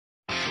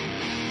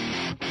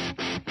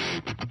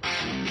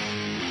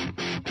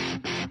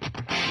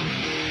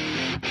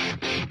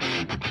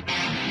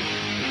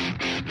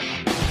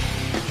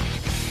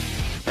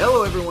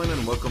Hello, everyone,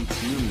 and welcome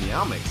to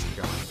Meow Mix, the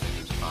Carolina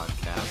Panthers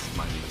podcast.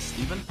 My name is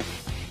Steven.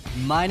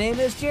 My name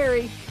is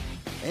Jerry.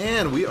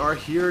 And we are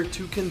here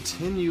to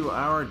continue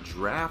our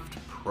draft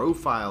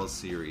profile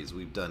series.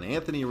 We've done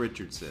Anthony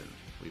Richardson.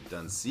 We've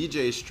done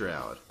C.J.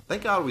 Stroud.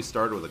 Thank God we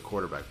started with a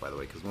quarterback, by the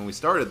way, because when we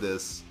started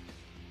this,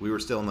 we were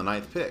still in the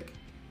 9th pick.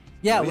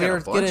 Yeah, we had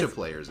a bunch of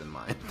players in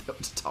mind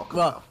to talk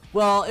about.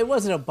 Well, it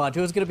wasn't a bunch.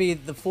 It was going to be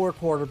the 4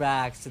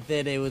 quarterbacks, and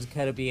then it was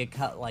going to be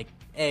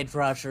edge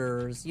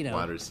rushers, a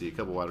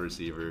couple wide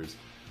receivers.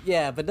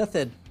 Yeah, but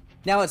nothing.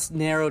 Now it's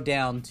narrowed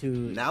down to...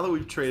 Now that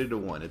we've traded to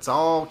 1, it's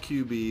all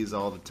QBs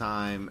all the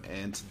time,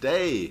 and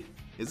today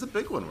is a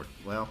big one.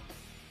 Well,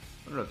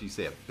 I don't know if you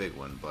say a big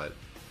one, but...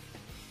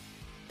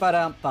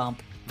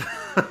 Bump.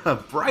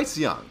 Bryce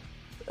Young,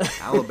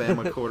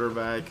 Alabama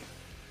quarterback,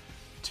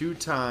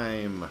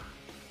 two-time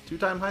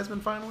Heisman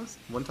finalist,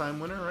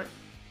 one-time winner, right?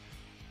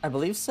 I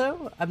believe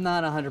so. I'm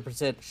not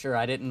 100% sure.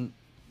 I didn't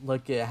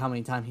look at how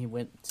many times he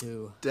went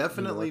to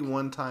Definitely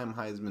one-time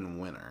Heisman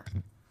winner.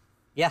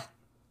 Yeah,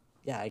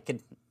 I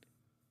could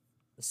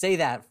say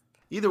that.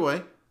 Either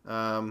way,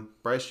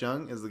 Bryce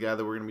Young is the guy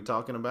that we're going to be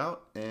talking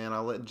about, and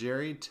I'll let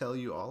Jerry tell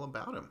you all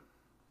about him.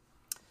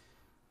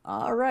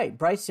 All right.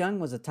 Bryce Young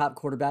was a top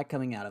quarterback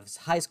coming out of his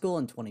high school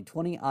in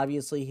 2020.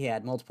 Obviously, he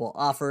had multiple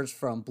offers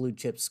from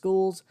blue-chip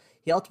schools.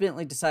 He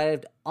ultimately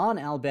decided on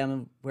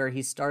Alabama, where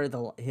he started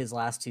his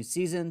last 2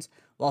 seasons.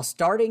 While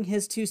starting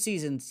his 2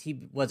 seasons,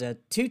 he was a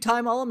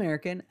 2-time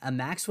All-American, a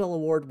Maxwell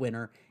Award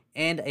winner,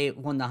 and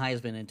won the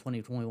Heisman in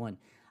 2021.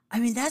 I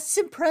mean, that's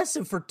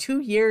impressive. For 2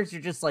 years,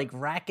 you're just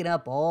racking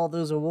up all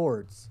those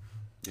awards.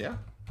 Yeah.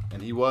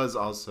 And he was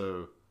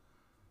also...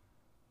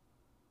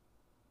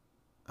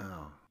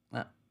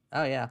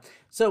 Oh, yeah.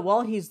 So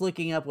while he's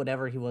looking up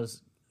whatever he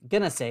was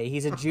going to say,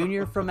 he's a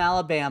junior from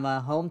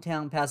Alabama,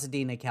 hometown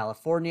Pasadena,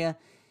 California.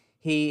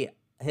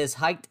 His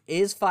height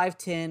is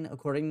 5'10",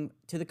 according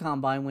to the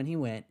combine when he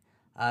went.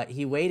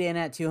 He weighed in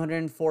at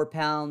 204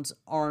 pounds,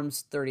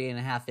 arms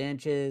 30.5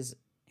 inches,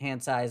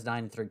 hand size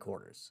 9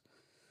 3/4.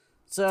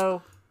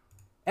 So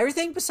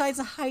everything besides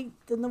the height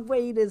and the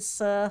weight is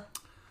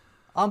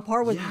on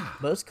par with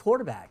most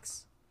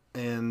quarterbacks.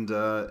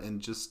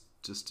 And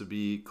just to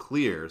be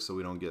clear, so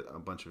we don't get a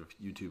bunch of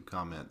YouTube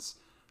comments,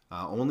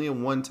 only a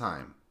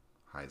one-time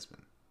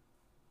Heisman.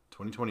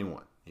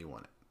 2021, he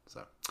won it.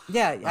 So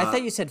yeah, I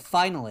thought you said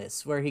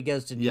finalists, where he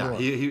goes to New York.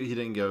 Yeah, he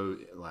didn't go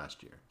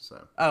last year.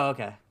 So oh,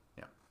 okay.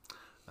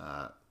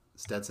 Yeah,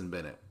 Stetson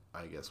Bennett,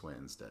 I guess, went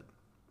instead.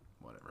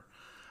 Whatever.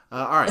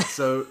 All right,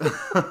 so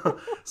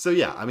so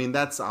yeah, I mean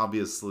that's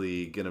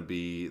obviously gonna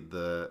be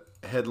the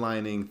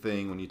headlining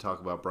thing when you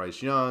talk about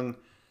Bryce Young.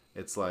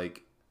 It's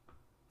like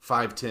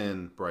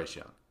 5'10" Bryce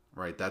Young,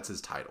 right? That's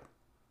his title.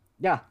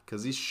 Yeah.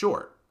 Because he's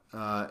short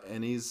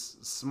and he's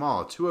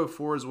small.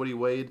 204 is what he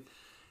weighed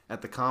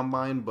at the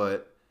combine,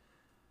 but,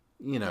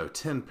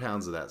 10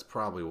 pounds of that's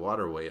probably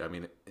water weight. I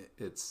mean,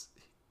 it's...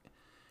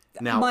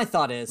 Now, my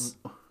thought is...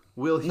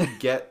 Will he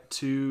get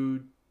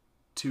to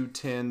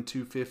 210,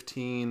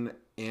 215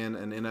 in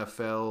an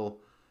NFL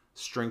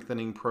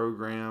strengthening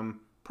program?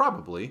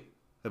 Probably,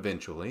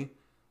 eventually.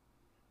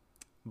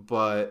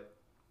 But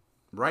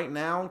right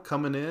now,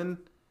 coming in...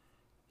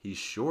 He's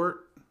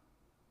short,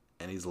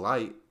 and he's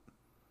light,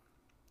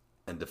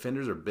 and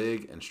defenders are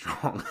big and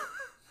strong.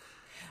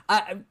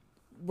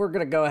 We're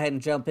going to go ahead and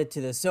jump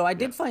into this. So I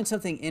did find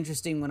something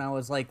interesting when I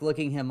was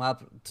looking him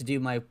up to do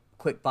my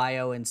quick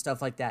bio and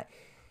stuff like that.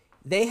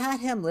 They had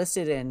him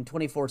listed in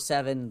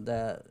 24/7,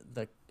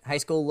 the high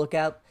school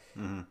lookout,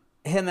 him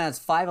as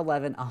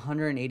 5'11",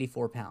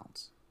 184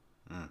 pounds.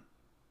 Mm.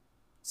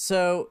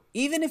 So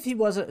even if he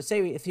wasn't,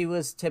 say if he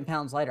was 10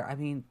 pounds lighter, I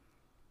mean...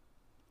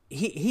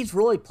 He's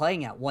really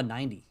playing at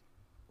 190.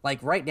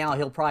 Right now,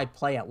 he'll probably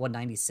play at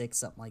 196,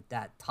 something like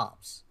that,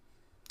 tops.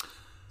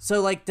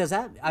 So, does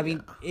that... I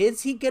mean,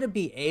 is he going to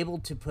be able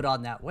to put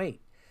on that weight?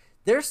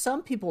 There's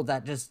some people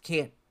that just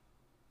can't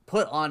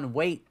put on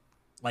weight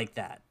like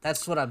that.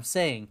 That's what I'm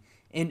saying.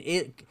 And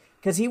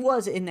because he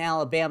was in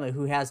Alabama,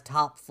 who has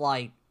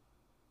top-flight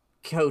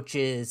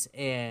coaches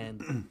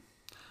and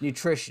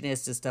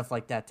nutritionists and stuff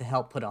like that to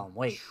help put on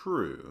weight.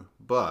 True,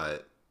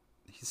 but...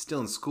 He's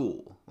still in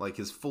school.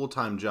 His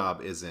full-time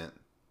job isn't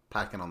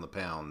packing on the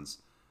pounds,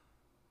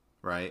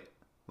 right?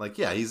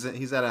 He's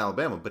at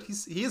Alabama, but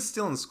he is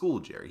still in school,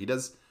 Jerry. He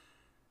does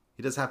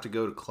have to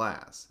go to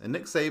class. And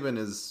Nick Saban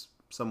is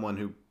someone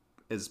who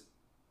is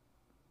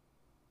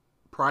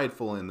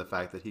prideful in the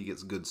fact that he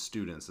gets good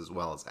students as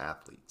well as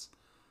athletes.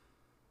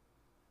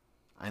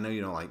 I know you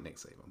don't like Nick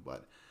Saban,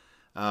 but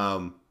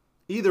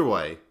either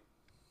way,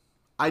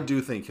 I do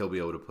think he'll be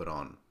able to put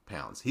on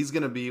pounds. He's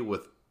going to be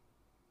with...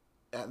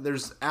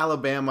 There's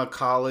Alabama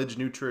college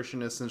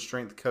nutritionist and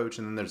strength coach,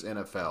 and then there's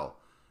NFL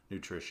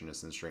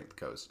nutritionist and strength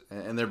coach,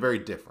 and they're very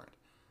different,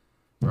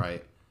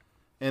 right?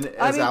 And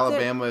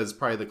Alabama is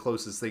probably the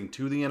closest thing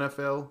to the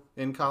NFL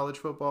in college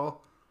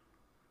football,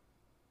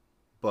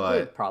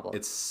 but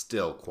it's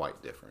still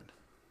quite different.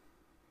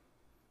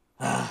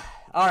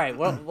 All right.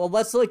 Well,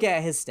 let's look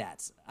at his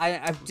stats.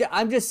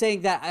 I'm just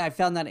saying that I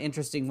found that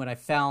interesting when I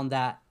found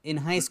that in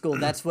high school,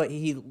 that's what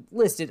he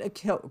listed.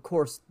 Of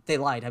course, they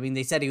lied. I mean,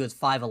 they said he was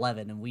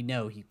 5'11", and we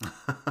know he.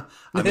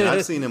 I mean,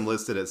 I've seen him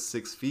listed at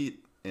 6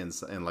 feet in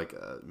like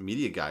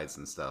media guides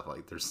and stuff.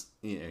 Like, there's,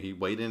 he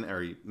weighed in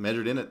or he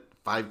measured in at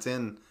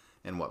 5'10"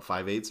 and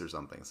 5'8" or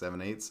something,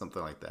 7'8",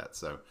 something like that.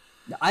 So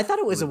I thought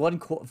it was a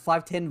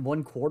 5'10",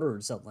 1/4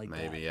 or something like that.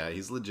 Maybe, yeah,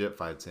 he's legit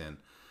 5'10".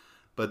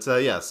 But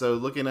yeah, so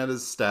looking at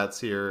his stats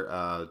here,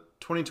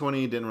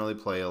 2020 didn't really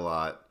play a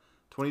lot.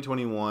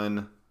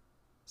 2021,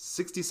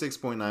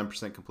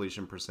 66.9%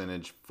 completion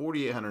percentage,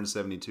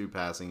 4,872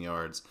 passing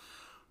yards,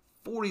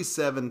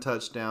 47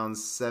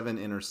 touchdowns, 7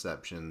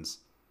 interceptions.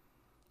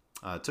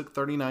 Took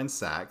 39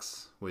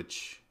 sacks,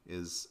 which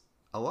is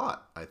a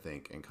lot, I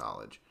think, in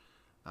college.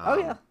 Oh,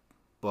 yeah.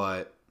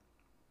 But,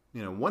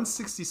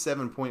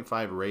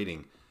 167.5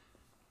 rating.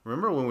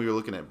 Remember when we were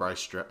looking at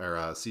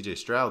CJ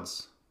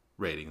Stroud's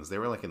ratings? They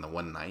were like in the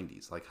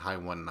 190s, like high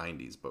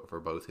 190s, but for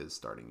both his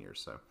starting years.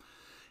 So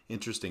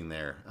interesting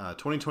there.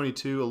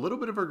 2022, a little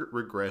bit of a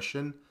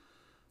regression.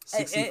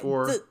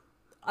 64.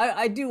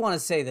 I do want to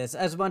say this,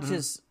 as much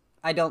as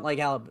I don't like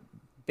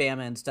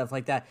Alabama and stuff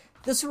like that,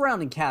 the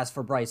surrounding cast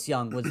for Bryce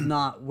Young was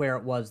not where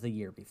it was the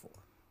year before.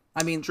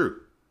 I mean,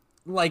 true.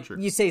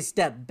 You say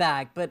step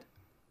back, but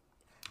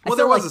well,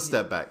 there was a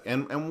step back,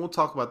 and we'll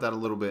talk about that a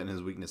little bit in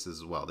his weaknesses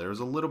as well. There was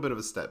a little bit of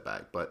a step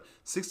back, but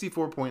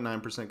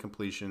 64.9%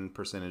 completion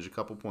percentage, a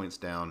couple points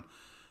down,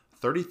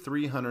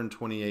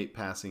 3,328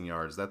 passing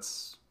yards.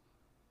 That's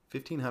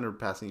 1,500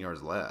 passing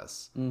yards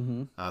less.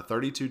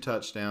 32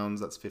 touchdowns.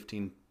 That's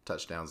 15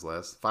 touchdowns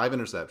less. 5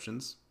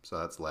 interceptions, so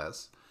that's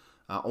less.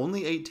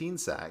 Only 18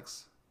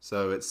 sacks.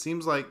 So it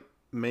seems like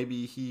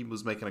maybe he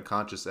was making a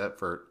conscious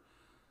effort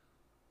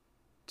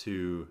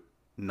to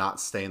not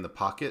stay in the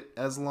pocket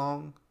as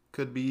long.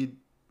 Could be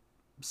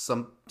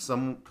some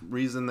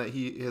reason that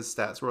his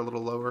stats were a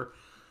little lower.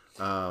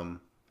 But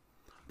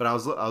I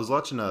was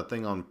watching a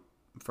thing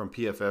from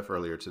PFF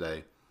earlier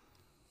today.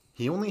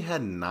 He only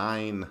had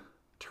 9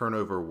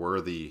 turnover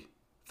worthy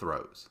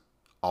throws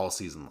all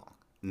season long.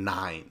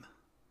 9.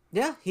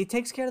 Yeah, he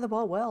takes care of the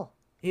ball well.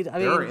 There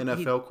are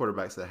NFL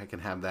quarterbacks that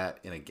can have that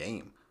in a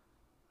game.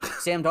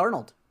 Sam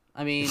Darnold.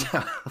 I mean,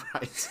 yeah,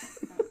 right.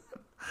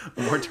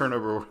 More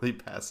turnover-worthy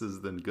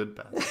passes than good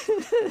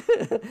passes.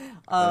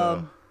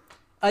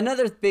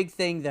 Another big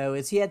thing, though,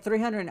 is he had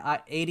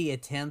 380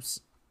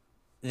 attempts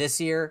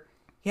this year.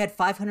 He had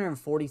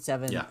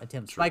 547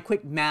 attempts. True. By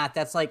quick math,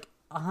 that's like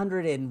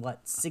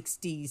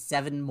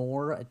 167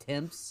 more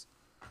attempts.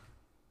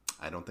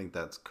 I don't think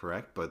that's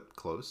correct, but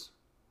close.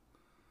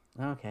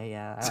 Okay,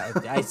 yeah.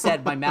 I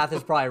said my math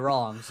is probably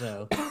wrong,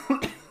 so.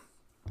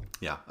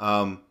 Yeah.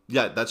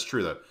 Yeah, that's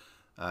true, though.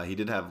 He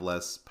did have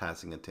less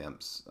passing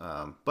attempts,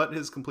 but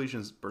his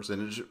completion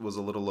percentage was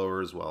a little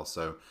lower as well.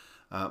 So,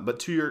 but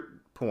to your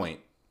point,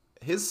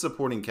 his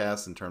supporting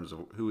cast in terms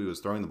of who he was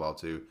throwing the ball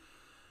to,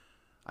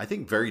 I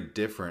think very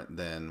different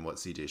than what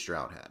CJ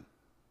Stroud had.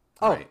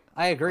 Oh, right?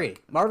 I agree.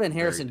 Like, Marvin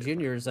Harrison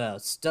Jr. is a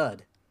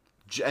stud.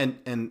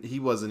 And he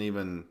wasn't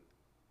even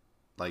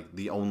like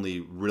the only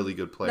really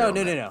good player on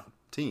that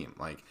team.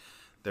 Like,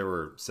 there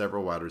were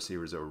several wide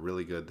receivers that were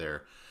really good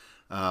there.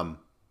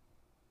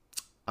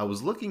 I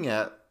was looking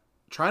at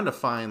trying to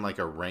find like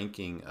a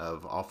ranking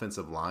of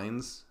offensive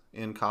lines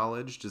in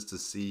college just to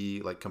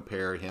see, like,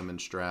 compare him and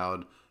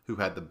Stroud, who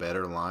had the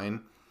better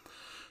line.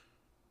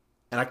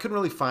 And I couldn't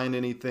really find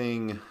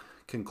anything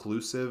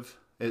conclusive.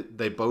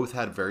 They both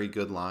had very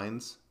good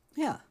lines.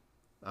 Yeah.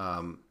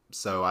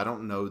 So I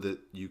don't know that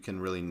you can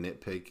really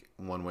nitpick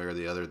one way or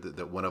the other,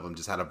 that one of them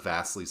just had a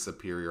vastly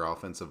superior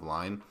offensive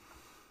line.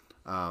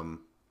 But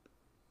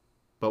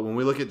when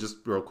we look at, just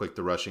real quick,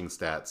 the rushing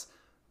stats,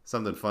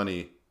 something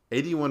funny,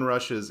 81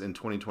 rushes in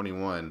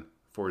 2021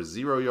 for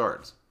 0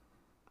 yards.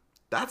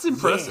 That's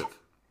impressive.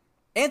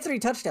 Yeah. And 3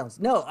 touchdowns.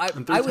 No,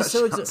 I was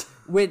so excited.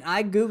 When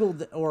I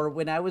Googled, or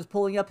when I was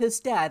pulling up his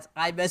stats,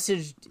 I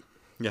messaged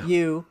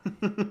you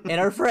and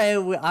our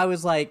friend. I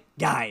was like,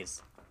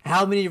 guys,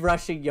 how many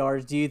rushing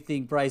yards do you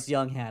think Bryce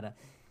Young had?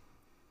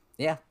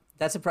 Yeah,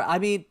 that's I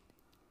mean,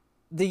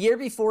 the year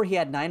before he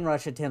had 9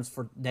 rush attempts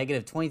for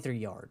negative 23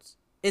 yards.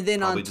 And then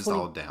probably just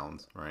all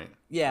downs, right?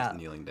 Yeah. Just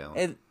kneeling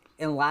down.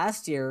 And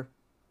last year,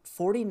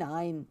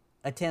 49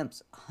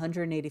 attempts,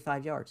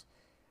 185 yards.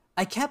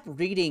 I kept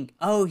reading,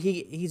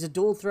 he's a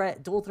dual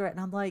threat, and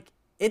I'm like,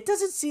 it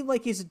doesn't seem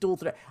like he's a dual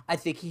threat. I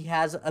think he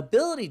has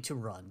ability to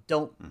run.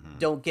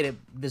 Don't get it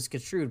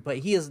misconstrued, but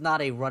he is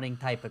not a running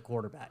type of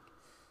quarterback.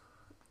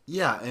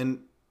 Yeah,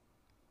 and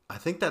I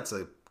think that's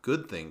a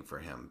good thing for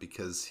him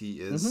because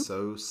he is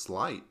so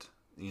slight.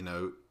 You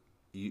know,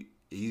 he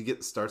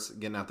starts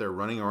getting out there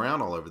running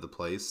around all over the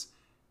place.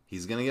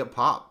 He's going to get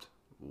popped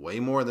way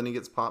more than he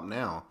gets popped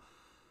now.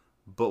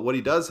 But what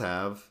he does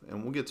have,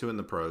 and we'll get to it in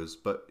the pros,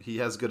 but he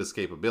has good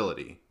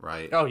escapability,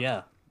 right? Oh,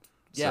 yeah.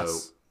 Yes.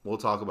 So we'll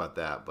talk about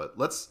that. But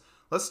let's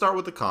start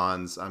with the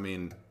cons. I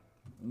mean,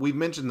 we've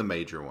mentioned the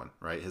major one,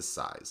 right? His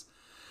size.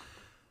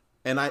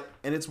 And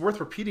it's worth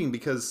repeating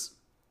because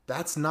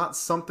that's not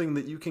something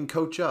that you can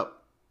coach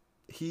up.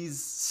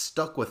 He's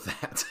stuck with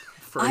that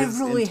for I his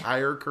really-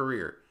 entire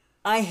career.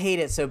 I hate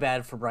it so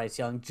bad for Bryce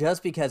Young,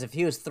 just because if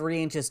he was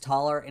 3 inches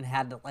taller and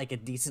had like a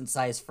decent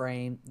sized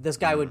frame, this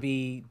guy would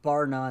be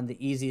bar none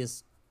the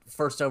easiest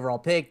first overall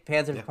pick.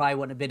 Panthers probably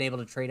wouldn't have been able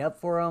to trade up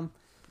for him.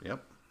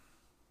 Yep.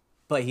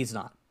 But he's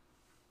not.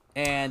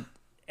 And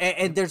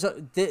there's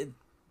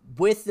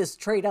with this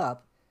trade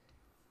up,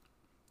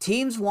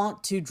 teams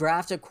want to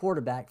draft a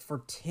quarterback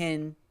for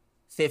 10,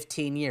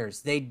 15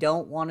 years. They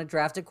don't want to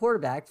draft a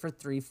quarterback for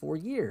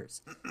 3-4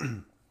 years.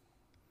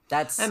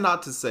 That's And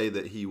not to say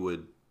that he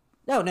would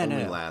no.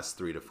 last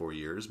 3 to 4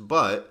 years,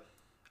 but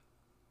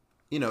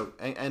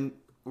and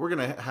we're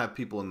gonna have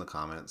people in the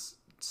comments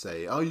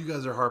say, "Oh, you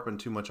guys are harping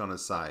too much on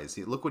his size.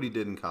 Look what he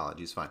did in college.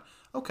 He's fine."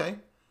 Okay.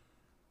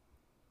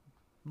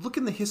 Look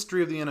in the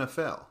history of the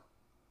NFL.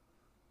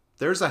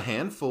 There's a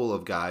handful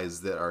of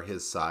guys that are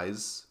his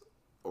size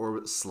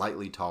or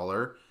slightly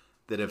taller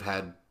that have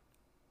had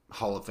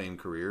Hall of Fame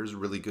careers,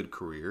 really good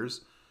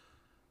careers.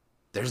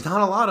 There's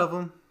not a lot of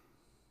them.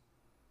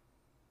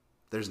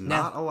 There's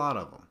not a lot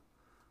of them.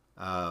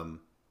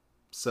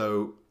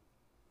 So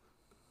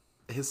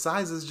his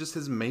size is just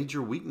his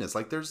major weakness.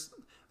 Like there's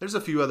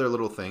a few other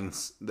little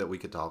things that we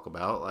could talk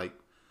about. Like,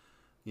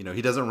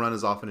 he doesn't run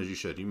as often as you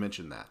should. You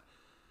mentioned that.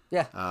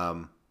 Yeah.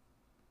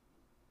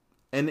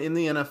 And in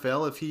the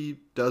NFL, if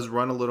he does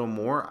run a little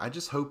more, I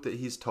just hope that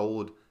he's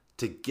told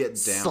to get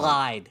down.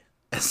 Slide.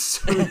 As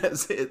soon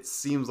as it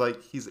seems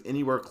like he's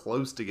anywhere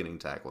close to getting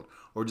tackled,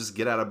 or just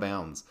get out of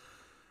bounds.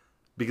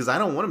 Because I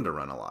don't want him to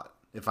run a lot.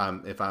 If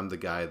I'm the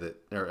guy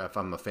or if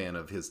I'm a fan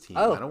of his team,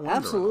 I don't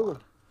want him to run a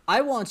lot.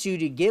 I want you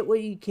to get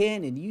what you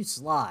can and you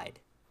slide.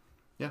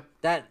 Yeah.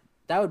 That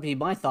would be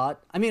my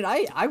thought. I mean,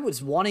 I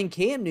was wanting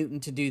Cam Newton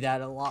to do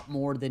that a lot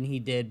more than he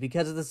did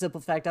because of the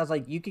simple fact I was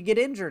like, you could get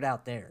injured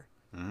out there.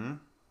 Mm-hmm.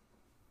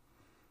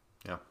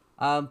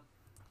 Yeah.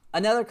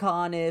 Another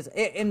con is,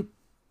 and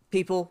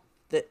people,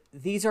 that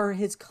these are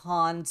his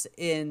cons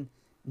in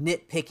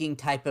nitpicking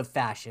type of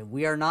fashion.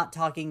 We are not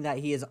talking that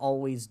he is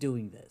always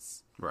doing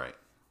this. Right.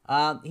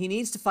 He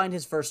needs to find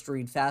his first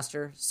read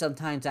faster.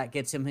 Sometimes that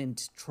gets him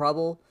into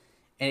trouble,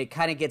 and it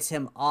kind of gets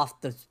him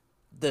off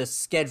the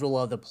schedule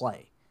of the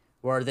play,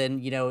 where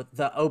then,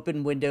 the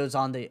open windows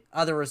on the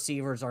other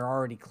receivers are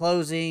already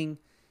closing,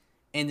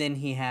 and then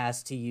he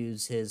has to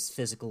use his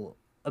physical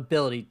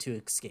ability to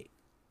escape.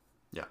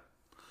 Yeah.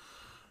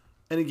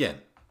 And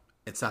again,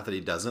 it's not that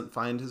he doesn't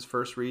find his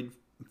first read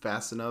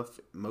fast enough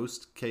in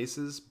most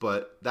cases,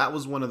 but that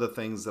was one of the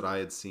things that I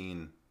had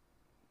seen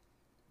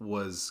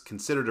was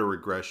considered a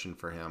regression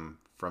for him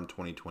from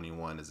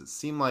 2021, is it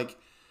seemed like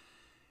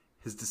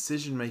his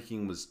decision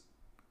making was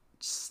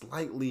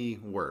slightly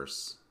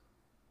worse.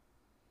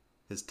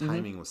 His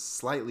timing was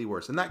slightly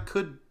worse, and that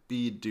could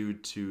be due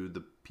to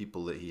the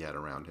people that he had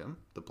around him,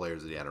 the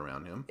players that he had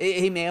around him.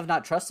 He may have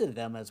not trusted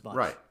them as much.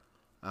 Right.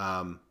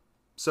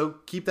 So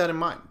keep that in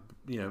mind.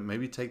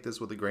 Maybe take this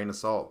with a grain of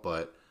salt,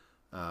 but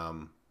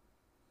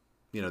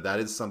that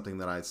is something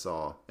that I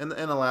saw. And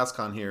the last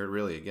con here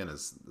really, again,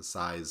 is the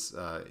size.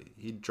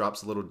 He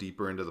drops a little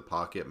deeper into the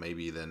pocket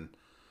maybe than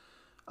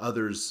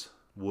others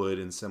would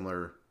in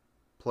similar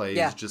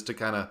plays, just to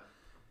kind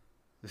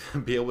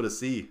of be able to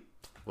see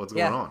what's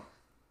going on.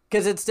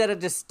 Because instead of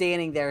just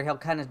standing there, he'll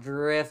kind of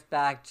drift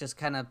back, just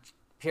kind of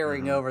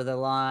peering over the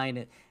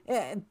line.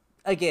 And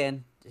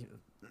again,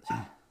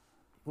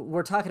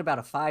 we're talking about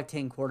a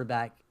 5'10"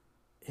 quarterback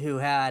who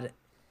had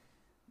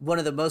one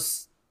of the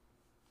most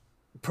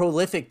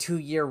prolific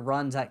 2-year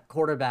runs at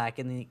quarterback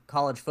in the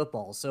college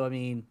football. So, I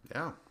mean...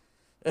 Yeah.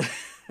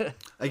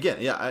 Again,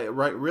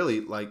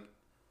 really, like,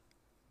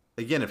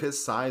 again, if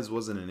his size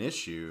wasn't an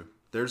issue,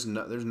 there's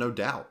no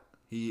doubt.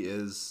 He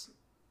is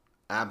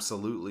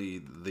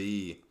absolutely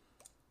the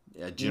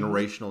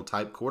generational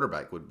type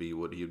quarterback would be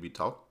what he would be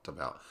talked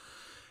about.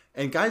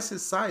 And guys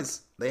his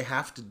size, they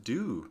have to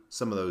do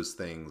some of those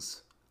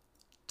things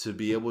to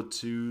be able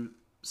to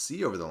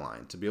see over the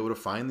line, to be able to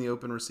find the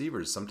open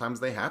receivers. Sometimes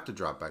they have to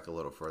drop back a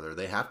little further.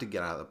 They have to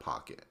get out of the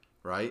pocket,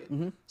 right?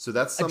 Mm-hmm. So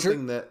that's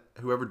something that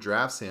whoever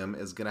drafts him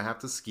is going to have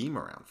to scheme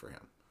around for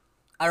him.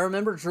 I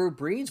remember Drew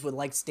Brees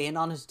would stand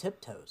on his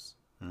tiptoes.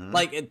 Mm-hmm.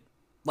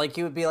 Like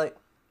he would be like...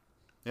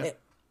 Yeah.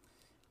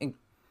 And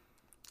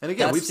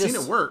again, we've seen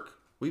it work.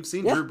 We've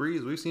seen Drew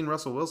Brees. We've seen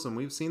Russell Wilson.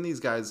 We've seen these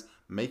guys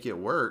make it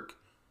work.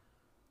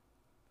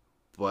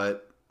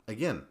 But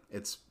again,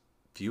 it's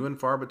few and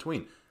far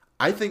between.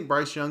 I think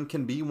Bryce Young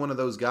can be one of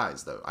those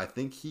guys, though. I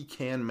think he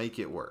can make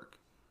it work.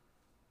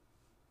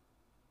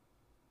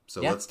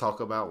 So let's talk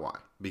about why.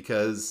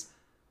 Because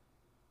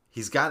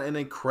he's got an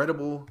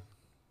incredible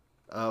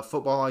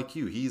football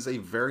IQ. He's a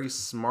very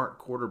smart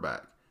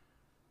quarterback.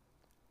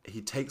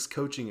 He takes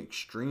coaching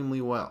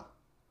extremely well.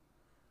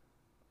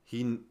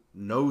 He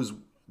knows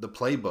the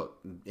playbook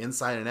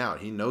inside and out.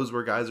 He knows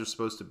where guys are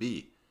supposed to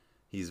be.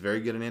 He's very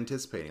good at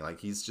anticipating. Like,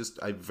 he's just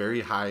a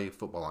very high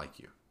football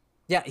IQ.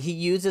 Yeah, he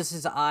uses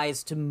his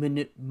eyes to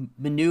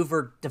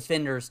maneuver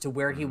defenders to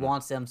where he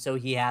wants them, so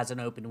he has an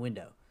open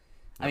window.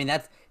 I mean,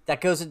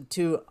 that goes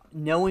into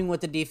knowing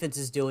what the defense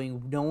is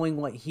doing, knowing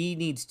what he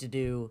needs to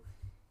do,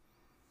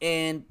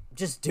 and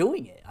just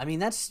doing it. I mean,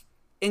 that's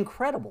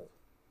incredible.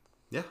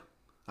 Yeah.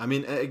 I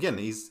mean, again,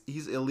 he's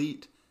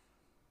elite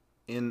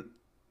in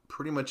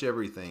pretty much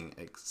everything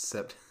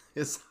except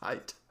his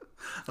height.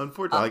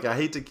 Unfortunately, I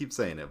hate to keep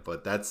saying it,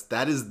 but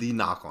that is the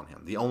knock on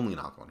him, the only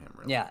knock on him,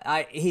 really.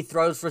 Yeah, he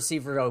throws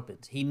receiver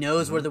opens. He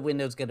knows where the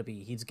window's going to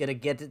be. He's going to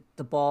get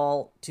the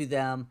ball to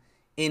them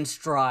in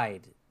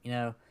stride. You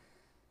know,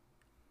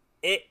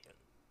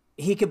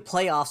 he could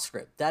play off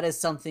script. That is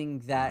something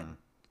that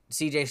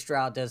C.J.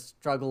 Stroud does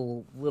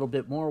struggle a little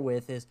bit more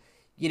with. Is,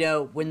 you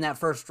know, when that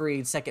first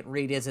read, second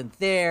read isn't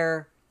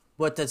there,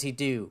 what does he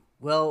do?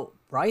 Well,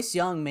 Bryce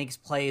Young makes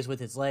plays with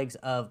his legs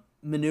of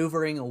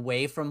maneuvering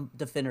away from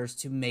defenders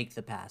to make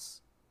the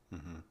pass.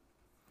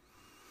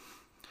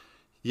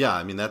 Yeah,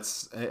 I mean,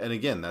 that's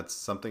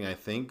something I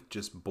think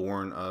just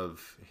born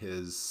of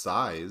his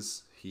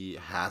size. He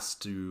has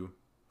to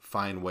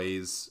find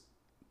ways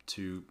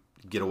to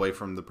get away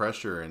from the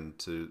pressure and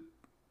to,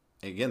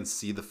 again,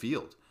 see the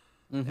field.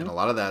 And a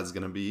lot of that is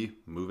going to be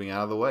moving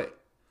out of the way.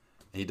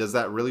 He does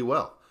that really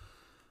well.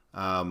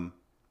 You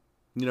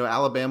know,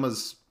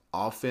 Alabama's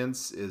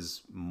offense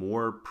is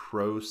more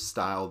pro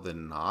style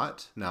than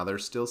not. Now,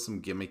 there's still some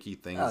gimmicky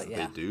things that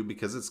they do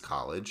because it's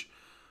college.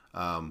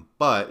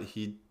 But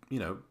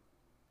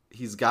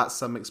he's got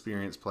some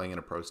experience playing in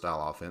a pro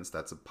style offense.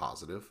 That's a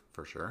positive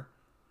for sure.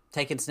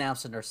 Taking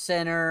snaps under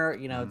center,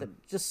 you know,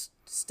 just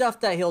stuff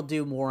that he'll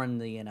do more in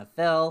the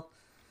NFL.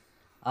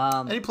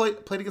 And he played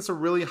against a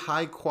really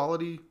high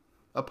quality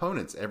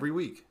opponents every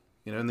week,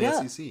 you know, in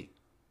the SEC.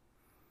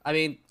 I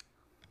mean,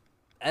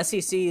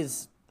 SEC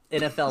is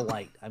NFL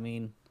light. I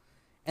mean,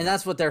 and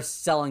that's what they're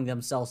selling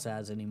themselves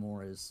as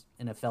anymore, is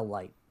NFL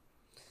light.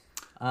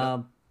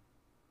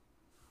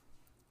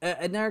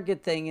 Another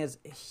good thing is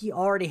he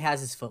already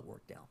has his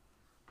footwork down.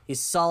 He's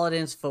solid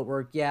in his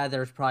footwork. Yeah,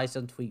 there's probably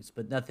some tweaks,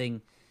 but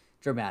nothing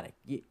dramatic.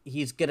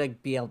 He's going to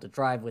be able to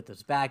drive with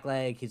his back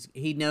leg.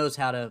 He knows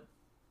how to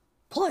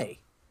play.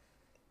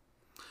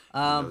 He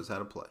knows how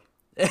to play.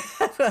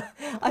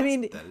 I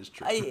mean, that is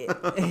true.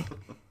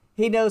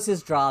 He knows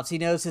his drops. He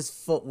knows his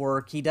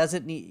footwork. He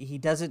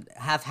doesn't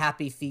have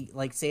happy feet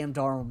like Sam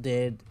Darnold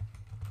did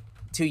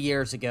 2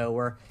 years ago,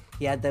 where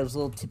he had those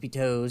little tippy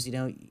toes. You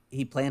know,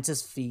 he plants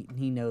his feet and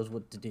he knows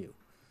what to do.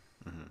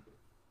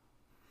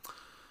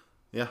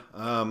 Yeah.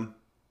 And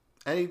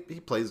he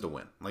plays to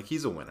win. Like,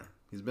 he's a winner.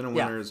 He's been a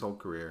winner his whole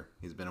career.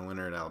 He's been a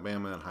winner at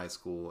Alabama, in high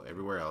school,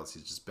 everywhere else.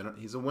 He's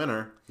a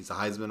winner. He's a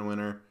Heisman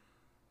winner.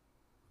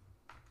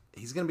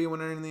 He's going to be a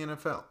winner in the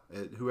NFL.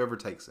 Whoever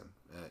takes him.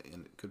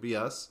 And it could be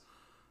us.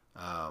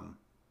 I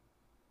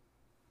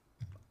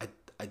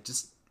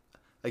just,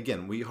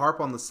 again, we harp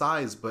on the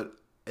size, but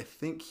I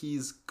think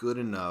he's good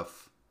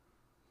enough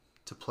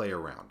to play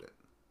around it,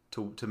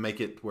 to make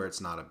it where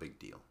it's not a big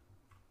deal.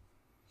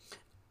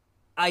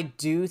 I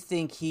do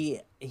think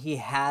he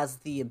has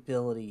the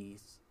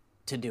abilities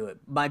to do it.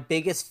 My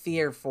biggest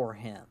fear for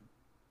him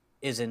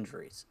is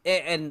injuries.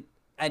 And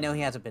I know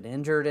he hasn't been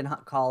injured in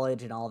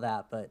college and all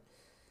that, but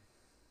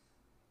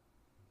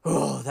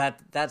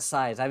that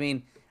size. I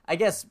mean, I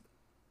guess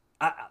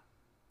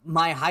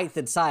my height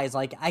and size,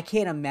 like, I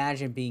can't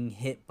imagine being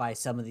hit by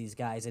some of these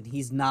guys, and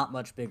he's not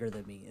much bigger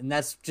than me. And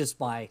that's just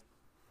my,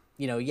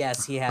 you know,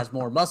 yes, he has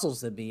more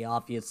muscles than me,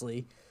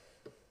 obviously.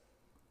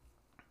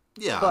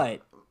 Yeah.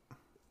 But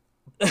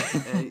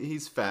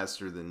he's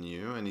faster than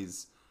you, and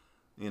he's,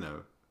 you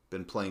know,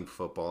 been playing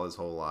football his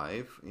whole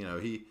life. You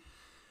know,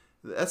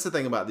 that's the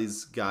thing about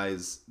these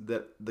guys,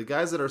 that the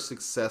guys that are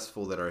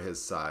successful that are his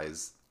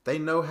size, they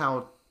know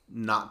how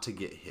not to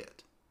get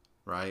hit,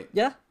 right?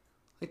 Yeah.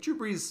 Like Drew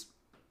Brees,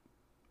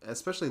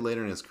 especially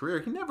later in his career,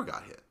 he never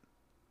got hit.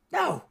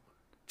 No.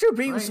 Drew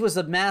Brees was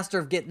a master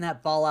of getting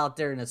that ball out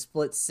there in a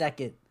split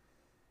second.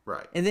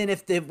 Right. And then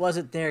if it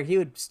wasn't there, he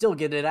would still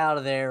get it out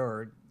of there,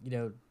 or, you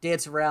know,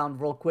 dance around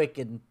real quick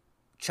and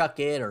chuck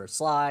it or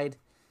slide.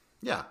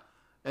 Yeah.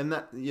 And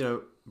that, you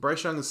know,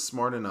 Bryce Young is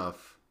smart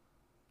enough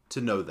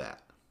to know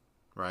that,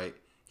 right?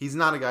 He's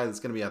not a guy that's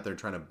going to be out there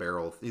trying to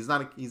barrel. He's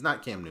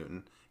not Cam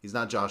Newton. He's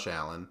not Josh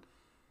Allen.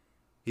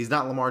 He's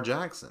not Lamar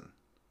Jackson.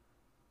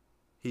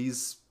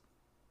 He's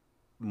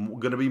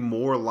going to be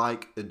more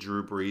like a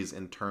Drew Brees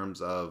in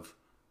terms of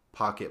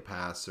pocket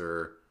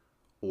passer,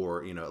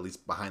 or, you know, at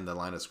least behind the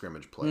line of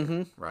scrimmage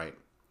player, right?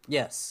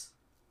 Yes.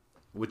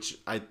 Which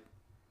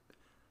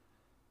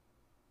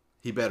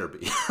he better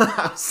be.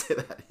 I'll say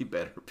that. He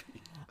better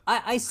be.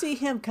 I see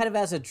him kind of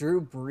as a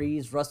Drew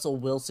Brees, Russell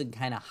Wilson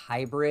kind of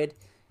hybrid.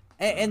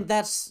 And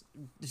that's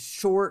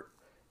short,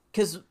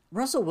 because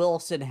Russell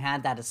Wilson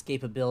had that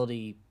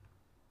escapability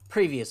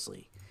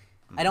previously.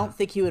 I don't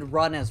think he would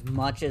run as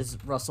much as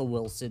Russell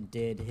Wilson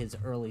did his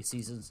early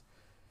seasons.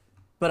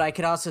 But I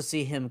could also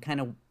see him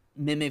kind of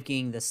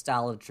mimicking the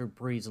style of Drew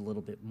Brees a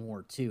little bit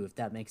more, too, if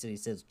that makes any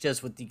sense,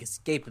 just with the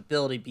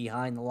escapability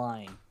behind the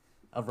line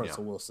of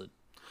Russell Wilson.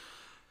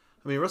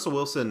 I mean, Russell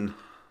Wilson,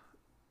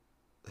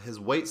 his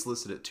weight's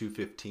listed at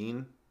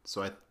 215,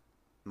 so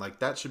Like,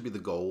 that should be the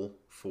goal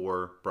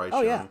for Bryce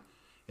Oh, Young. yeah.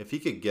 If he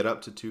could get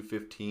up to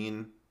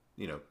 215,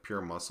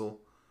 pure muscle,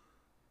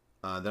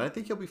 then I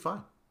think he'll be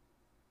fine.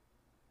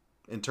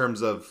 In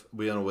terms of,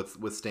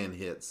 withstand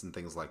hits and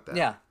things like that.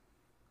 Yeah.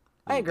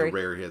 I agree. The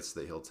rare hits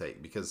that he'll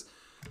take. Because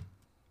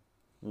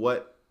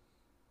what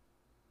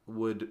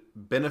would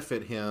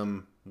benefit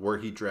him were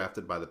he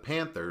drafted by the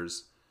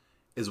Panthers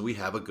is we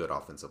have a good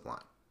offensive line.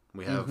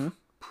 We have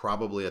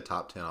probably a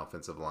top 10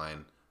 offensive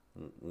line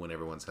when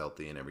everyone's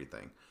healthy and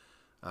everything.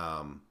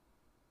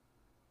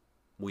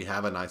 We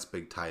have a nice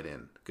big tight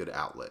end, good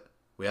outlet.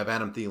 We have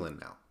Adam Thielen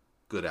now,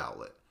 good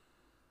outlet.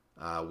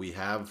 We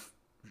have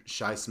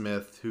Shi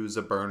Smith, who's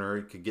a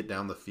burner, could get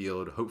down the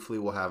field. Hopefully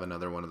we'll have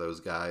another one of those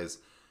guys.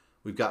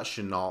 We've got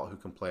Chenault, who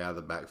can play out of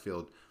the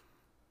backfield.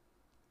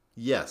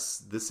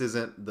 Yes, this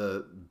isn't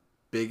the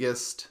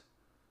biggest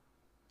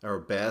or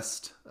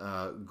best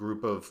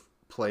group of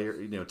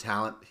player,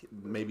 talent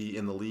maybe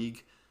in the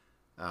league.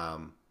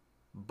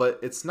 But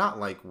it's not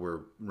like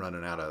we're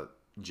running out a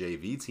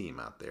JV team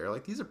out there.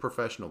 Like, these are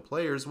professional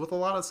players with a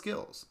lot of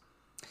skills.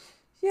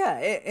 Yeah,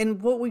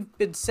 and what we've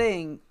been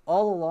saying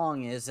all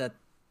along is that,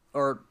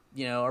 or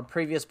our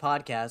previous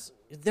podcast,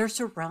 they're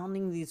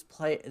surrounding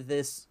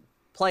this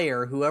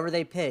player, whoever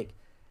they pick,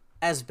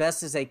 as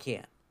best as they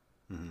can.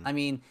 Mm-hmm. I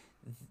mean,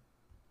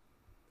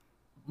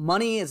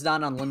 money is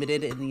not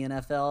unlimited in the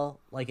NFL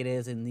like it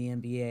is in the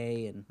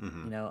NBA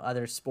and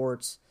other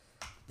sports.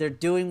 They're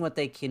doing what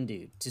they can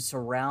do to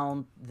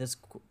surround this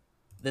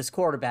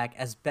quarterback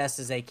as best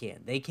as they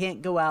can. They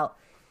can't go out.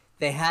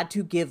 They had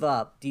to give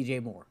up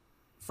DJ Moore.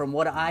 From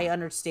what I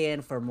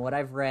understand, from what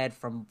I've read,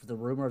 from the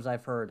rumors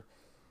I've heard,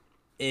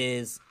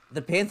 is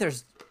the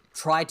Panthers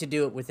tried to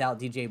do it without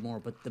DJ Moore,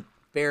 but the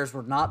Bears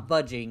were not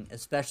budging,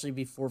 especially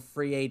before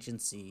free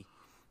agency,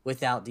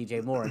 without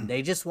DJ Moore. And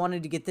they just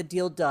wanted to get the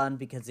deal done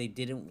because they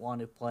didn't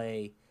want to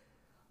play,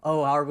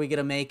 how are we going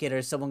to make it, or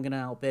is someone going to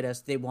outbid us?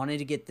 They wanted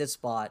to get this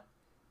spot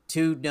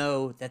to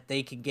know that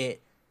they could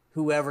get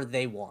whoever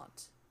they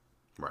want.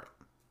 Right.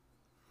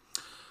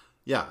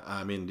 Yeah,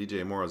 I mean,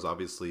 DJ Moore is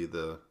obviously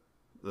the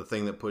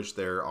thing that pushed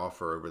their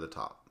offer over the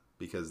top,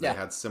 because they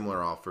had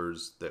similar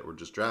offers that were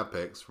just draft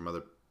picks from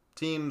other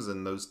teams,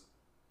 and those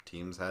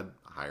teams had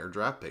a higher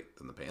draft pick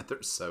than the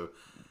Panthers, so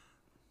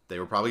they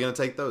were probably going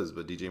to take those.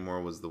 But DJ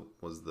Moore was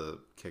the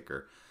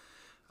kicker.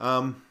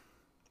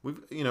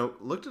 We've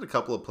looked at a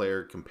couple of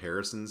player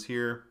comparisons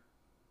here.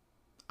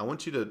 I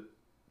want you to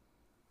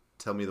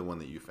tell me the one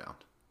that you found.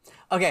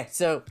 Okay,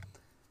 so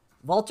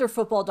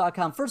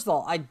WalterFootball.com. First of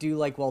all, I do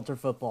like Walter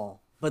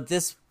Football, but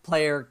this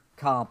player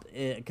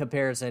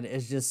comparison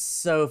is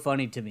just so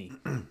funny to me.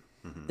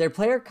 Their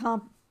player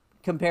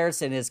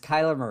comparison is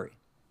Kyler Murray.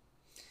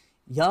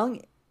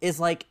 Young is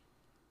like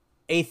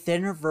a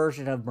thinner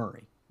version of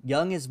Murray.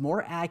 Young is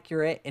more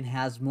accurate and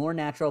has more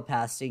natural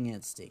passing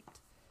instinct.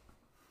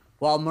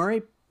 While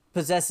Murray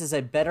possesses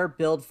a better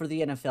build for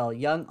the NFL,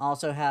 Young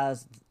also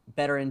has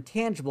better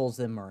intangibles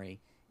than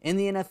Murray. In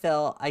the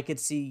NFL, I could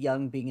see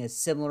Young being as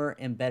similar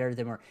and better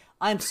than Murray.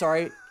 I'm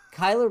sorry,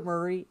 Kyler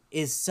Murray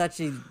is such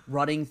a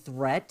running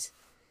threat.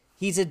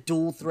 He's a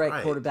dual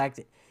threat quarterback.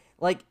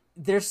 Like,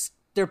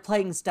 their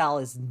playing style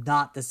is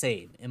not the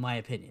same, in my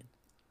opinion.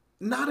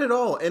 Not at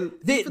all. And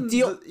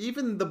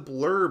even the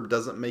blurb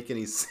doesn't make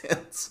any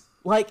sense.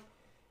 Like,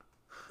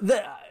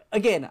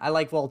 again, I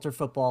like Walter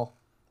Football.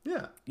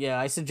 Yeah. Yeah,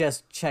 I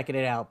suggest checking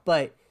it out.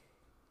 But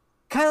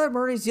Kyler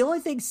Murray's the only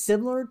thing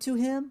similar to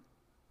him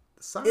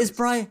is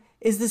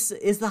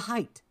the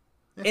height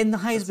and the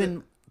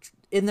Heisman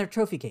in their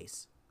trophy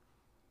case.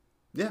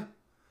 Yeah.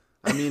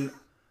 I mean,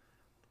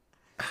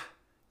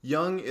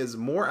 Young is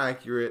more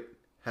accurate,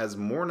 has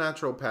more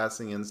natural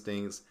passing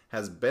instincts,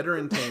 has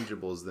better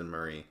intangibles than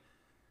Murray.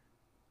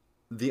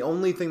 The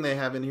only thing they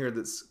have in here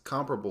that's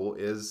comparable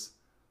is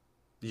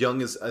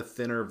Young is a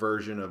thinner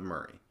version of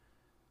Murray.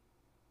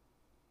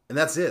 And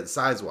that's it,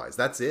 size-wise.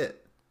 That's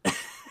it.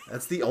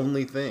 That's the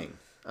only thing.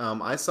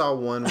 I saw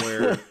one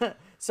where...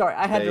 Sorry,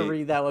 I had to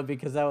read that one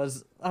because I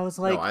was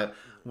like... No,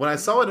 when I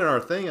saw it in our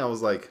thing, I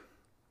was like,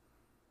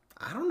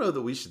 I don't know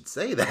that we should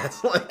say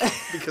that,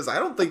 because I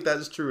don't think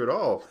that's true at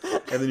all.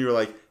 And then you were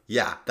like,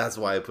 yeah, that's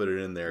why I put it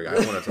in there. I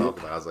want to talk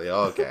about it. I was like,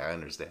 oh, okay, I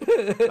understand.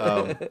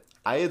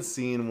 I had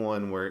seen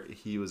one where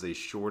he was a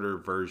shorter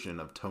version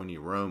of Tony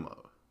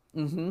Romo,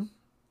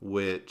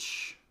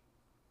 which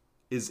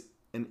is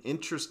an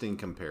interesting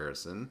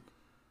comparison.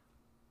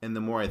 And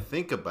the more I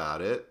think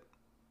about it,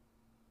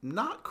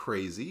 not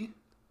crazy.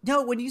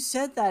 No, when you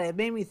said that, it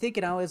made me think,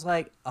 and I was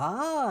like,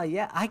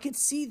 yeah, I could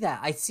see that.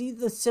 I see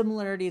the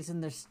similarities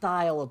in their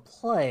style of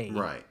play.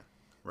 Right.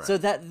 So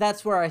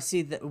that's where I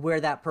see where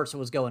that person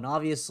was going.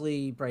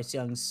 Obviously, Bryce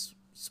Young's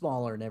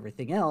smaller and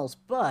everything else,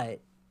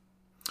 but,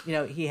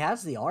 he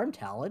has the arm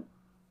talent.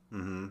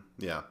 Mm-hmm.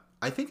 Yeah.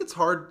 I think it's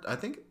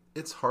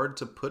hard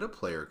to put a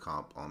player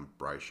comp on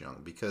Bryce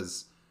Young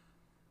because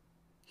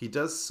he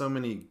does so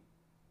many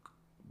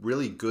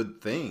really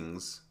good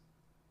things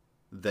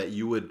that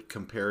you would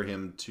compare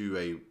him to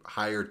a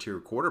higher tier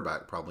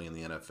quarterback probably in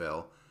the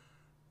NFL,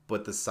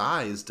 but the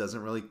size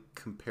doesn't really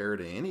compare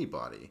to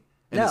anybody.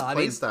 And No, his I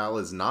play mean, style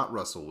is not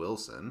Russell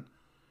Wilson,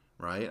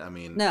 right? I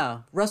mean,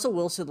 no. Russell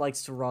Wilson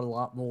likes to run a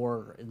lot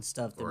more and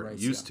stuff than or Bryce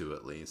used Young. to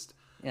at least.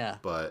 Yeah.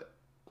 But,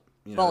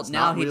 Well, it's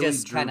now not he really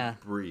just Drew kind of.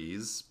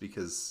 Brees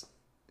because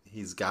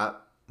he's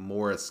got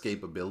more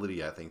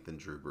escapability, I think, than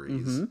Drew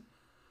Brees.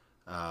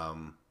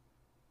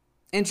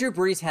 And Drew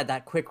Brees had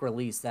that quick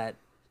release that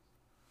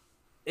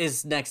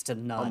is next to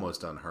none.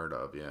 Almost unheard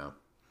of, yeah.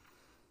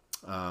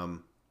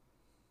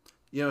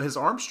 His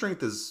arm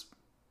strength is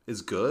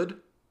good.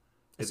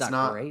 It's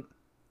not great.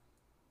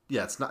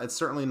 Yeah, it's not. It's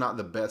certainly not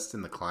the best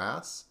in the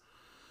class,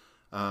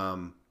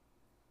 but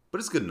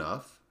it's good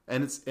enough,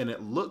 and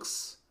it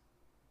looks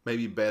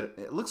maybe better.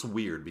 It looks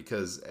weird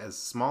because as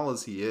small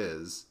as he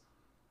is,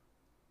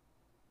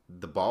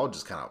 the ball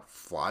just kind of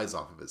flies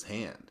off of his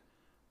hand,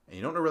 and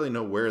you don't really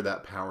know where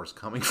that power's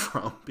coming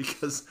from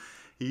because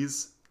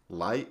he's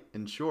light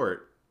and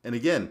short. And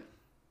again,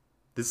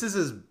 this is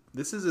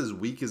as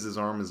weak as his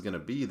arm is going to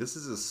be. This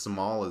is as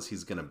small as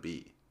he's going to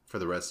be for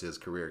the rest of his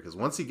career. Because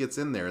once he gets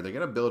in there, they're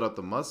going to build up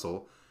the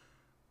muscle.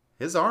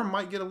 His arm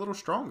might get a little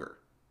stronger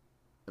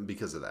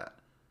because of that.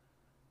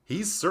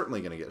 He's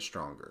certainly going to get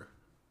stronger.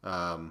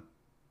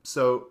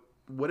 So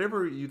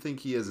whatever you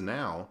think he is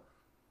now,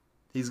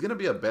 he's going to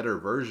be a better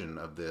version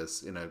of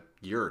this in a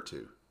year or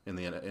two in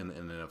the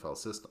NFL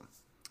system.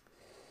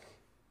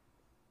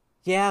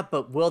 Yeah,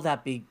 but will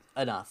that be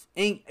enough?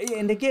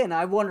 And again,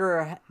 I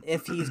wonder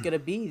if he's going to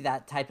be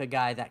that type of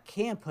guy that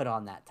can put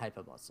on that type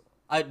of muscle.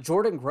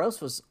 Jordan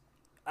Gross was...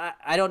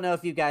 I don't know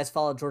if you guys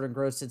followed Jordan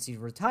Gross since he's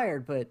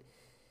retired, but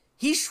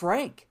he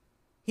shrank.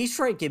 He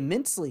shrank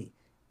immensely.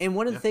 And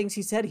one of the things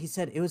he said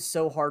it was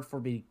so hard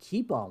for me to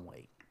keep on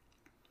weight.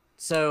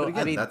 So, but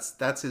again, I mean...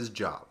 That's his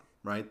job,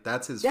 right?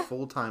 That's his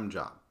full-time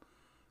job.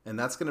 And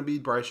that's going to be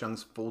Bryce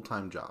Young's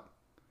full-time job.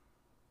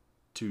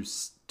 To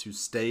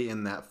stay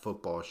in that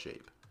football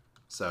shape.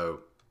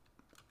 So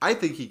I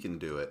think he can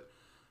do it.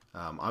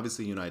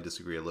 Obviously, you and I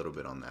disagree a little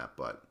bit on that.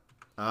 But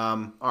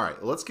all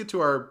right, let's get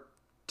to our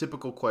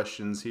typical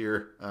questions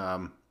here.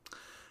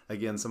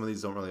 Again, some of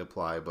these don't really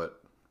apply,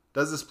 but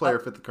does this player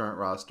fit the current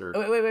roster?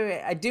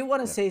 Wait. I do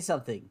want to say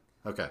something.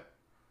 Okay.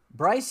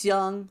 Bryce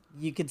Young,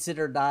 you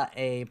consider not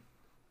a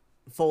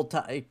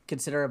full-time,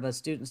 consider him a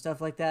student, stuff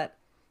like that.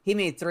 He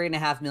made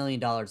 $3.5 million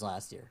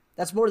last year.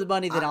 That's more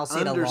money than I'll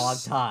see in a long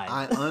time.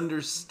 I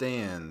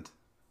understand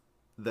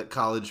that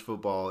college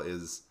football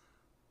is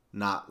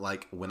not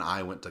like when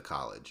I went to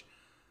college,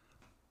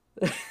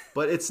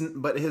 but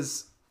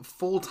his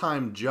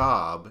full-time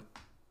job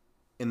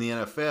in the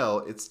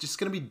NFL, it's just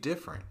going to be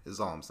different. Is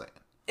all I'm saying.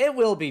 It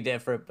will be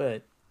different,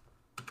 but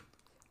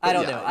I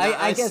don't know.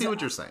 I guess see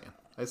what you're saying.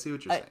 I see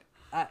what you're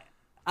saying.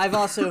 I've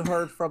also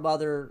heard from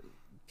other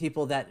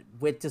people that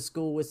went to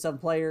school with some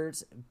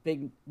players,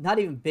 not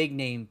even big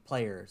name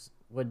players,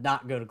 would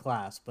not go to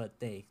class, but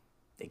they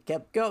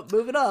kept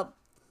moving up.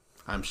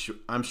 I'm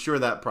sure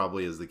that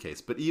probably is the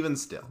case, but even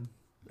still,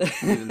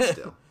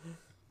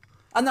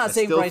 I'm not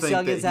saying Bryce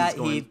Young is that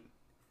he.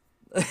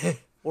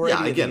 Or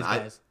yeah, again,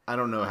 I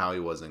don't know how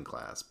he was in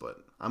class, but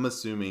I'm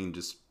assuming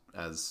just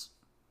as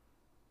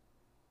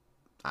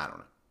I don't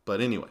know. But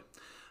anyway,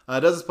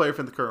 does this player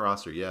fit the current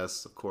roster?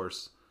 Yes, of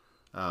course.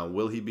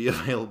 Will he be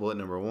available at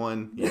number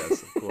 1?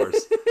 Yes, of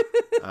course.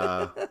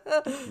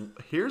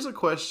 Here's a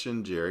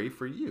question, Jerry,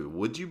 for you.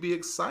 Would you be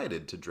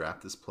excited to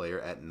draft this player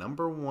at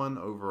number 1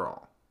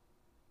 overall?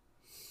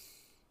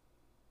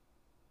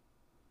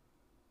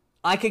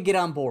 I could get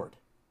on board.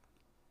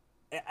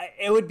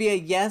 It would be a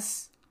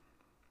yes.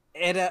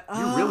 You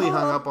really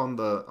hung up on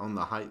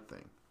the height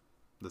thing,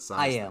 the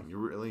size thing. You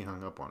really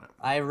hung up on it.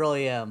 I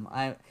really am.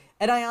 I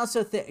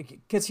also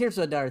think, because here's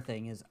another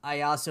thing, is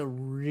I also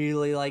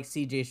really like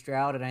C.J.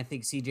 Stroud, and I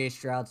think C.J.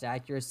 Stroud's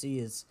accuracy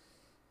is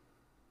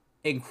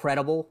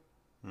incredible.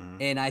 Mm-hmm.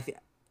 And I think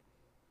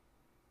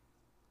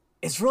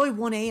it's really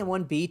 1A and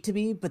 1B to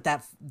me, but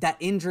that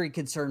injury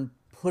concern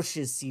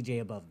pushes C.J.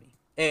 above me,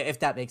 if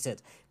that makes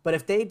sense. But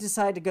if they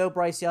decide to go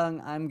Bryce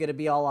Young, I'm going to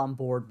be all on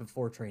board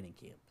before training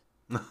camp.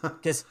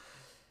 Because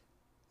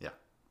yeah.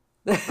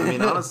 I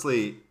mean,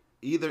 honestly,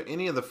 either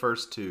any of the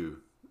first two,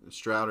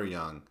 Stroud or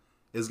Young,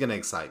 is going to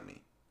excite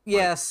me.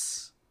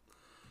 Yes.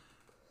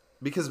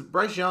 Because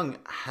Bryce Young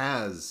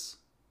has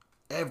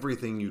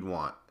everything you'd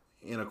want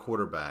in a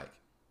quarterback,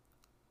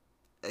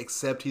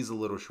 except he's a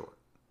little short.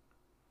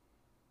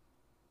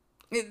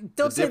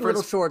 Don't say a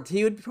little short.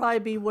 He would probably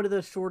be one of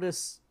the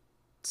shortest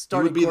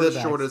starting quarterbacks. He would be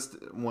the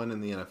shortest one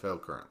in the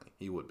NFL currently.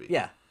 He would be.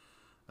 Yeah.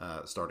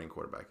 Starting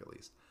quarterback, at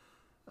least.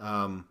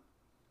 I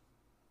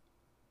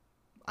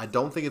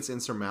don't think it's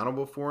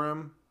insurmountable for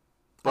him,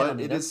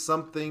 but it is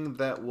something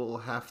that will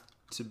have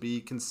to be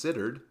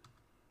considered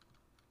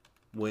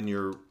when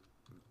you're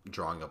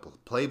drawing up a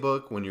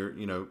playbook, when you're,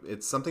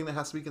 it's something that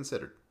has to be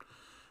considered.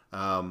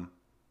 The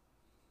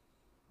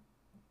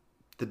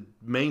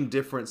main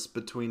difference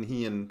between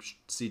he and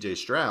CJ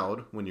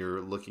Stroud, when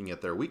you're looking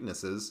at their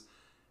weaknesses,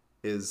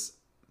 is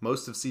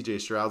most of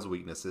CJ Stroud's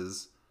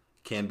weaknesses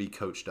can be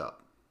coached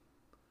up.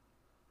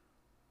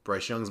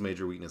 Bryce Young's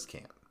major weakness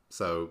can't.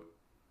 So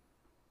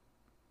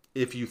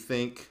if you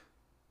think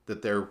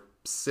that they're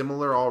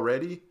similar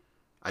already,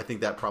 I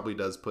think that probably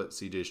does put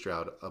C.J.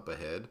 Stroud up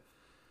ahead.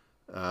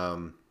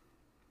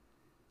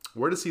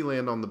 Where does he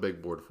land on the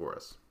big board for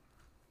us?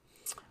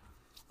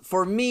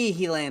 For me,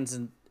 he lands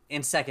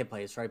in second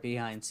place, right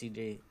behind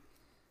C.J.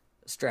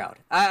 Stroud.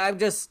 I'm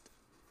just,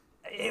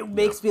 it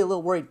makes me a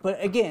little worried.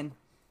 But again,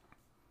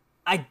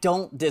 I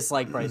don't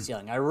dislike Bryce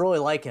Young. I really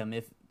like him.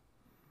 If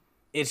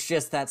it's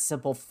just that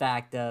simple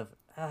fact of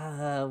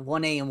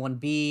 1A and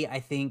 1B, I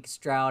think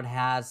Stroud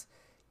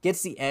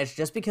gets the edge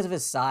just because of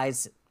his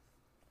size.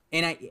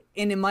 And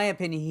in my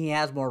opinion, he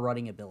has more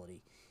running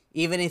ability.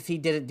 Even if he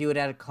didn't do it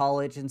at a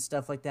college and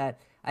stuff like that,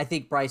 I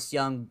think Bryce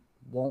Young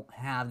won't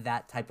have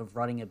that type of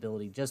running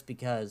ability just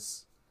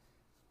because.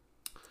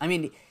 I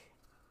mean,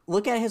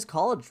 look at his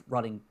college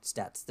running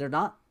stats. They're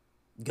not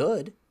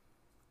good.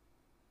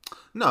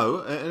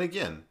 No, and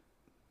again,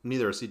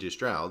 neither are C.J.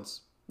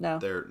 Stroud's. No.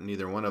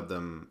 Neither one of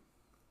them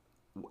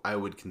I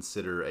would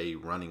consider a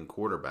running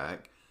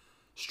quarterback.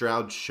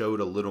 Stroud showed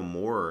a little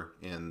more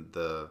in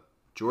the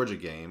Georgia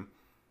game,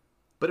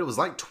 but it was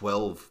like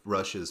 12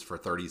 rushes for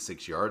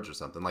 36 yards or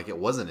something. Like, it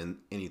wasn't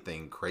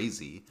anything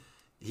crazy.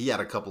 He had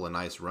a couple of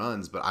nice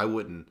runs, but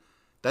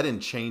that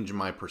didn't change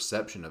my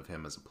perception of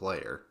him as a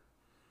player.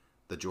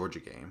 The Georgia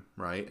game,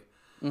 right?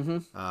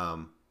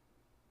 Mm-hmm.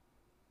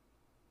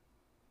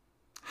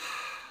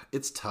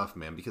 It's tough,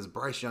 man, because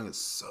Bryce Young is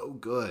so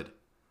good.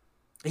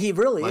 He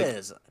really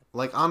is.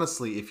 Like,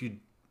 honestly, if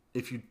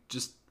you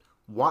just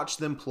watch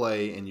them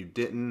play and you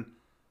didn't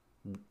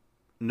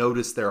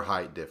notice their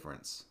height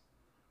difference,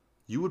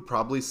 you would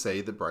probably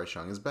say that Bryce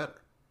Young is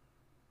better.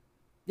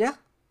 Yeah.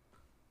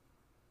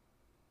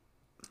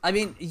 I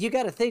mean, you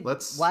got to think.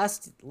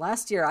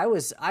 Last year, I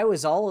was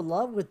all in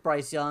love with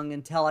Bryce Young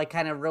until I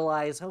kind of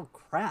realized, oh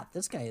crap,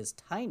 this guy is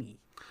tiny.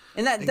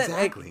 And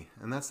exactly,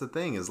 and that's the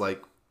thing is,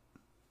 like,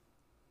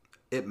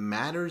 it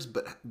matters,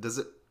 but does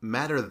it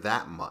matter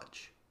that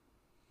much?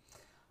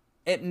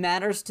 It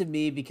matters to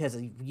me because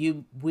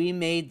we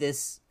made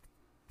this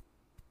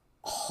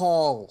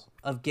haul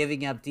of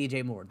giving up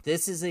DJ Moore.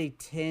 This is a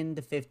 10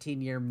 to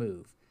 15 year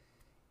move.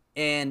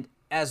 And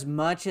as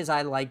much as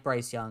I like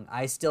Bryce Young,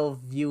 I still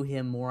view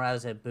him more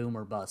as a boom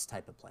or bust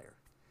type of player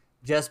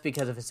just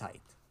because of his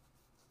height.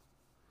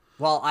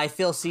 While I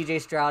feel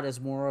CJ Stroud is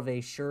more of a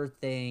sure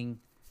thing,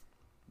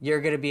 you're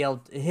going to be able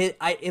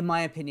to in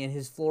my opinion,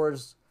 his floor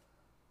is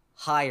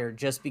higher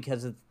just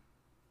because of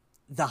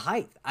the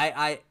height.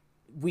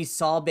 We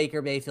saw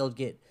Baker Mayfield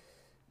get,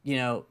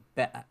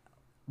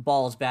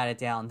 balls batted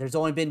down. There's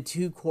only been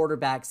 2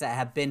 quarterbacks that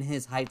have been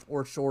his height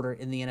or shorter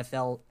in the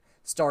NFL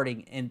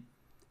starting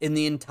in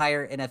the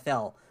entire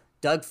NFL.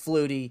 Doug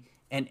Flutie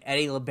and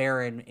Eddie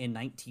LeBaron in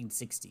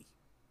 1960.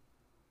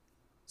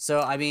 So,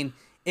 I mean,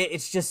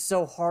 it's just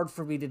so hard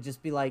for me to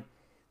just be like,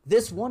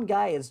 this one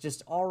guy is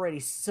just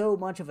already so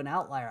much of an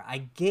outlier.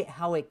 I get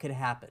how it could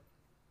happen.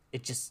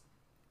 It just,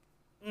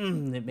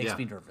 it makes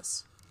me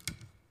nervous.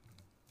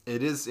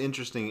 It is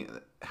interesting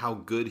how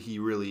good he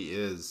really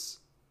is,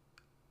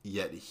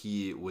 yet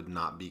he would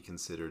not be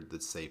considered the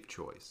safe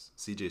choice.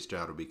 C.J.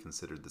 Stroud would be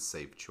considered the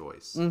safe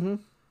choice. Mm-hmm.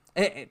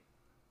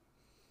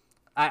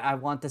 I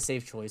want the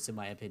safe choice in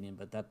my opinion,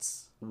 but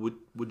that's...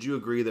 Would you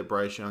agree that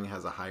Bryce Young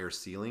has a higher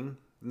ceiling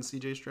than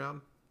C.J.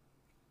 Stroud?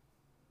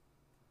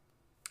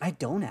 I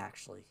don't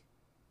actually.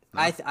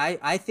 No?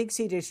 I think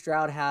C.J.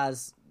 Stroud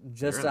has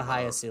just a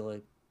higher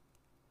ceiling.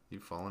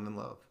 You've fallen in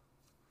love.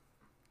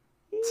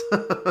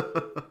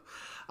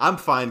 I'm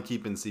fine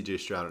keeping C.J.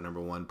 Stroud at number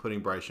 1,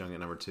 putting Bryce Young at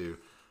number 2.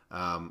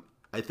 I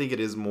think it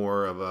is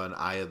more of an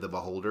eye of the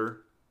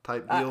beholder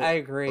type deal. I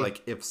agree.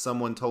 Like, if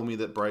someone told me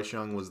that Bryce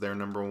Young was their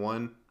number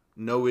 1,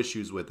 no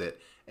issues with it.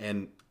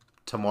 And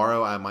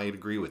tomorrow I might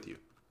agree with you,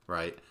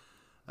 right?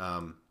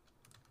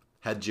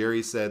 Had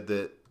Jerry said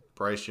that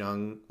Bryce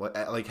Young,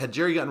 had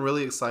Jerry gotten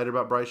really excited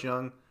about Bryce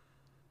Young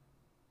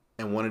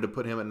and wanted to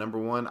put him at number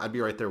 1, I'd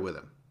be right there with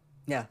him.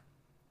 Yeah.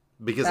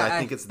 Because I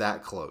think it's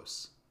that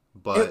close.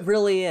 But it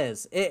really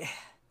is.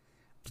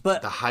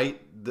 But the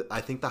height,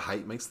 I think the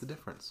height makes the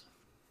difference.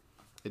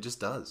 It just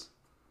does.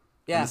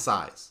 Yeah. And the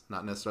size.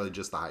 Not necessarily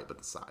just the height, but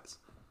the size.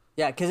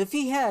 Yeah, because if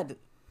he had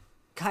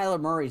Kyler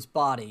Murray's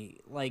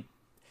body,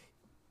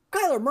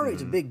 Kyler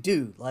Murray's a big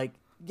dude.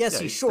 Yes,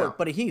 he's short, stout,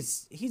 but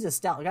he's a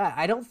stout guy.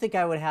 I don't think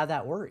I would have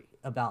that worry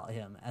about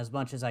him as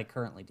much as I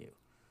currently do.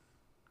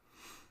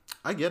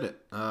 I get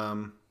it.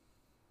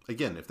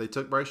 Again, if they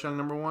took Bryce Young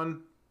number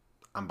 1,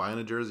 I'm buying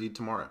a jersey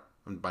tomorrow.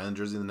 I'm buying a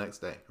jersey the next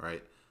day,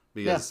 right?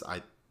 Because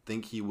I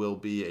think he will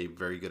be a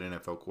very good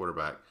NFL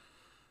quarterback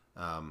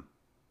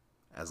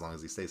as long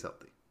as he stays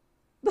healthy.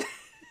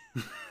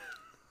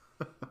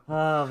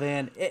 Oh,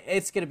 man.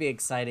 It's going to be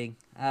exciting.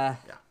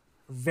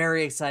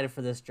 Very excited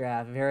for this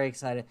draft. Very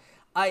excited.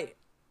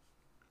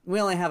 We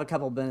only have a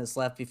couple minutes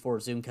left before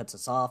Zoom cuts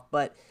us off,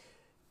 but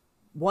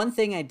one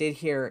thing I did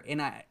hear,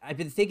 and I've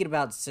been thinking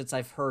about since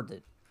I've heard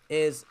it,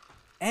 is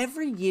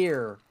every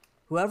year,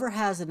 whoever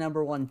has the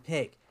number 1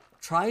 pick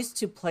tries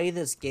to play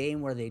this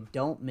game where they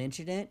don't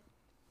mention it,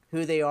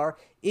 who they are,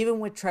 even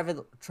with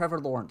Trevor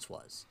Lawrence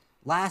was.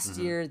 Last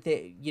year,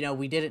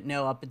 we didn't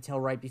know up until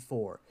right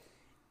before.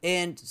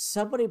 And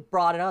somebody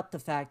brought up the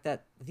fact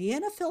that the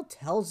NFL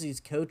tells these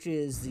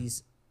coaches,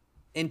 these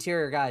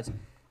interior guys,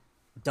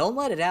 don't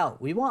let it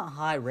out. We want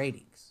high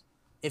ratings.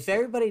 If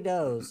everybody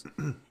knows,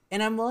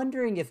 and I'm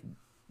wondering if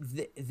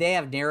they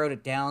have narrowed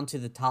it down to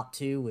the top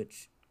 2,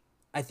 which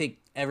I think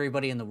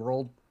everybody in the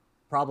world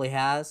probably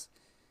has.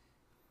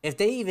 If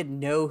they even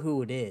know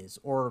who it is,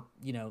 or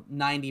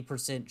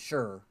 90%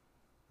 sure,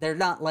 they're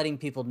not letting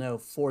people know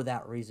for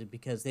that reason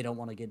because they don't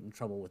want to get in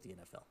trouble with the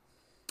NFL.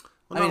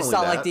 Well, I mean, it's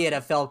not like the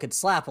NFL could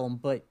slap them,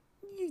 but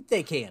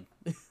they can.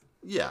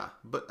 Yeah,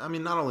 but I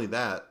mean, not only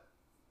that,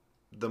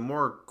 the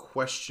more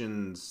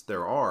questions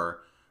there are,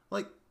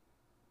 like,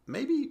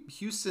 maybe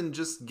Houston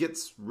just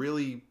gets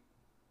really,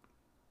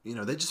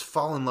 they just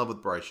fall in love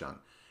with Bryce Young,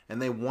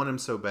 and they want him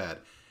so bad.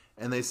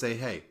 And they say,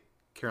 hey,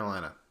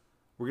 Carolina,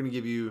 we're going to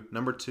give you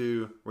number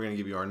 2. We're going to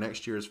give you our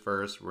next year's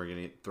first. We're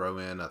going to throw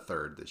in a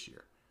 3rd this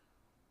year.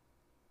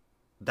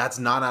 That's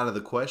not out of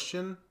the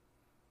question.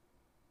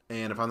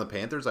 And if I'm the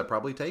Panthers, I'd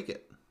probably take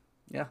it.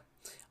 Yeah.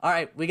 All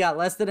right, we got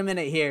less than a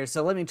minute here,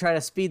 so let me try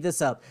to speed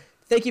this up.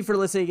 Thank you for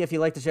listening. If you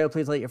like the show,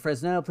 please let your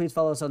friends know. Please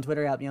follow us on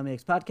Twitter at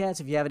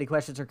MealMixPodcast. If you have any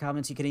questions or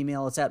comments, you can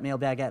email us at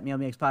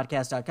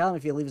mailbag@mealmixpodcast.com.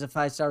 If you leave us a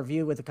 5-star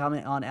review with a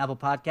comment on Apple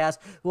Podcasts,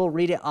 we'll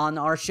read it on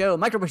our show.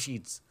 Micro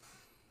Machines.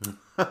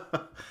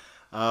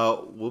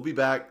 We'll be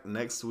back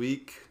next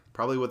week,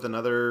 probably with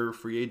another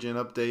free agent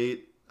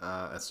update,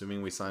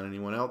 assuming we sign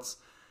anyone else.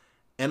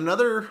 And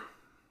another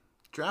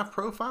draft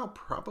profile,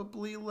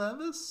 probably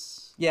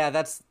Levis. Yeah,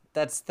 that's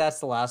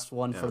the last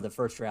one for the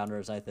first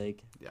rounders, I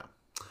think. Yeah.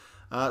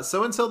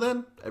 So until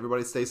then,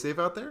 everybody stay safe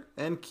out there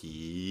and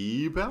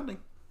keep pounding.